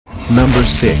Number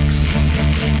 6.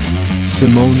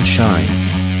 Simone Shine.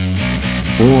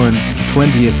 Born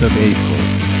 20th of April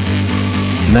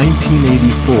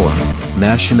 1984.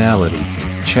 Nationality,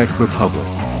 Czech Republic.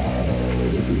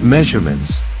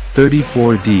 Measurements,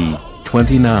 34D,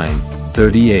 29,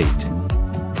 38.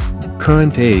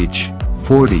 Current age,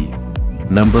 40.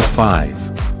 Number 5.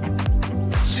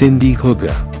 Cindy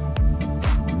Huga.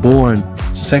 Born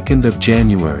 2nd of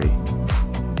January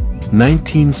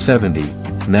 1970.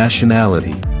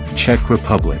 Nationality, Czech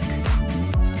Republic.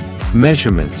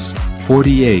 Measurements,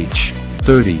 40H,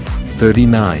 30,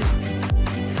 39.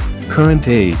 Current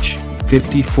age,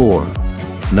 54.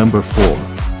 Number 4.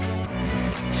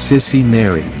 Sissy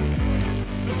Neri.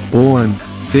 Born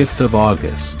 5th of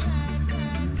August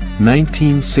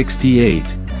 1968.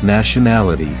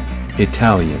 Nationality,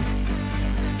 Italian.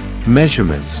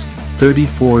 Measurements,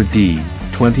 34D,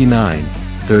 29,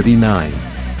 39.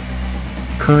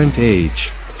 Current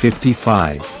age,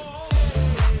 55.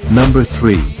 Number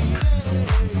 3.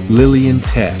 Lillian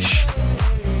Tesh.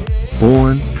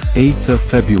 Born 8th of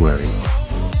February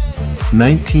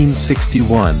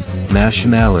 1961.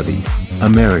 Nationality,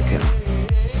 American.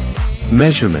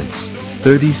 Measurements,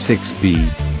 36B,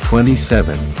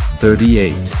 27,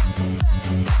 38.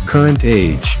 Current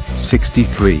age,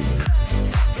 63.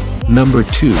 Number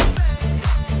 2.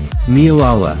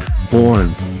 Neelala, born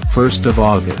 1st of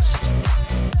August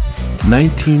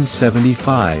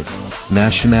 1975.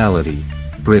 Nationality,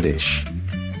 British.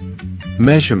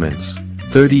 Measurements,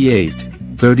 38,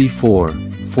 34,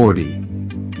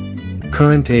 40.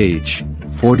 Current age,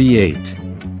 48.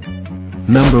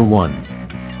 Number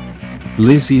 1.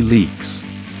 Lizzie Leaks.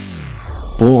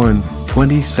 Born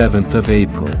 27th of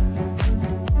April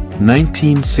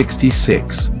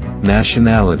 1966.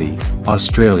 Nationality,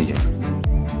 Australian.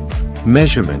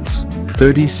 Measurements,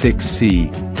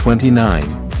 36C,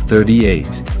 29, 38.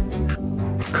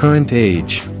 Current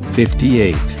age,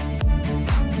 58.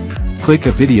 Click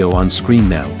a video on screen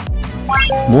now.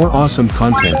 More awesome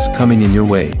contents coming in your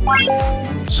way.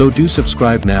 So do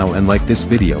subscribe now and like this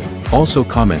video. Also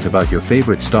comment about your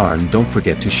favorite star and don't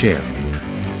forget to share.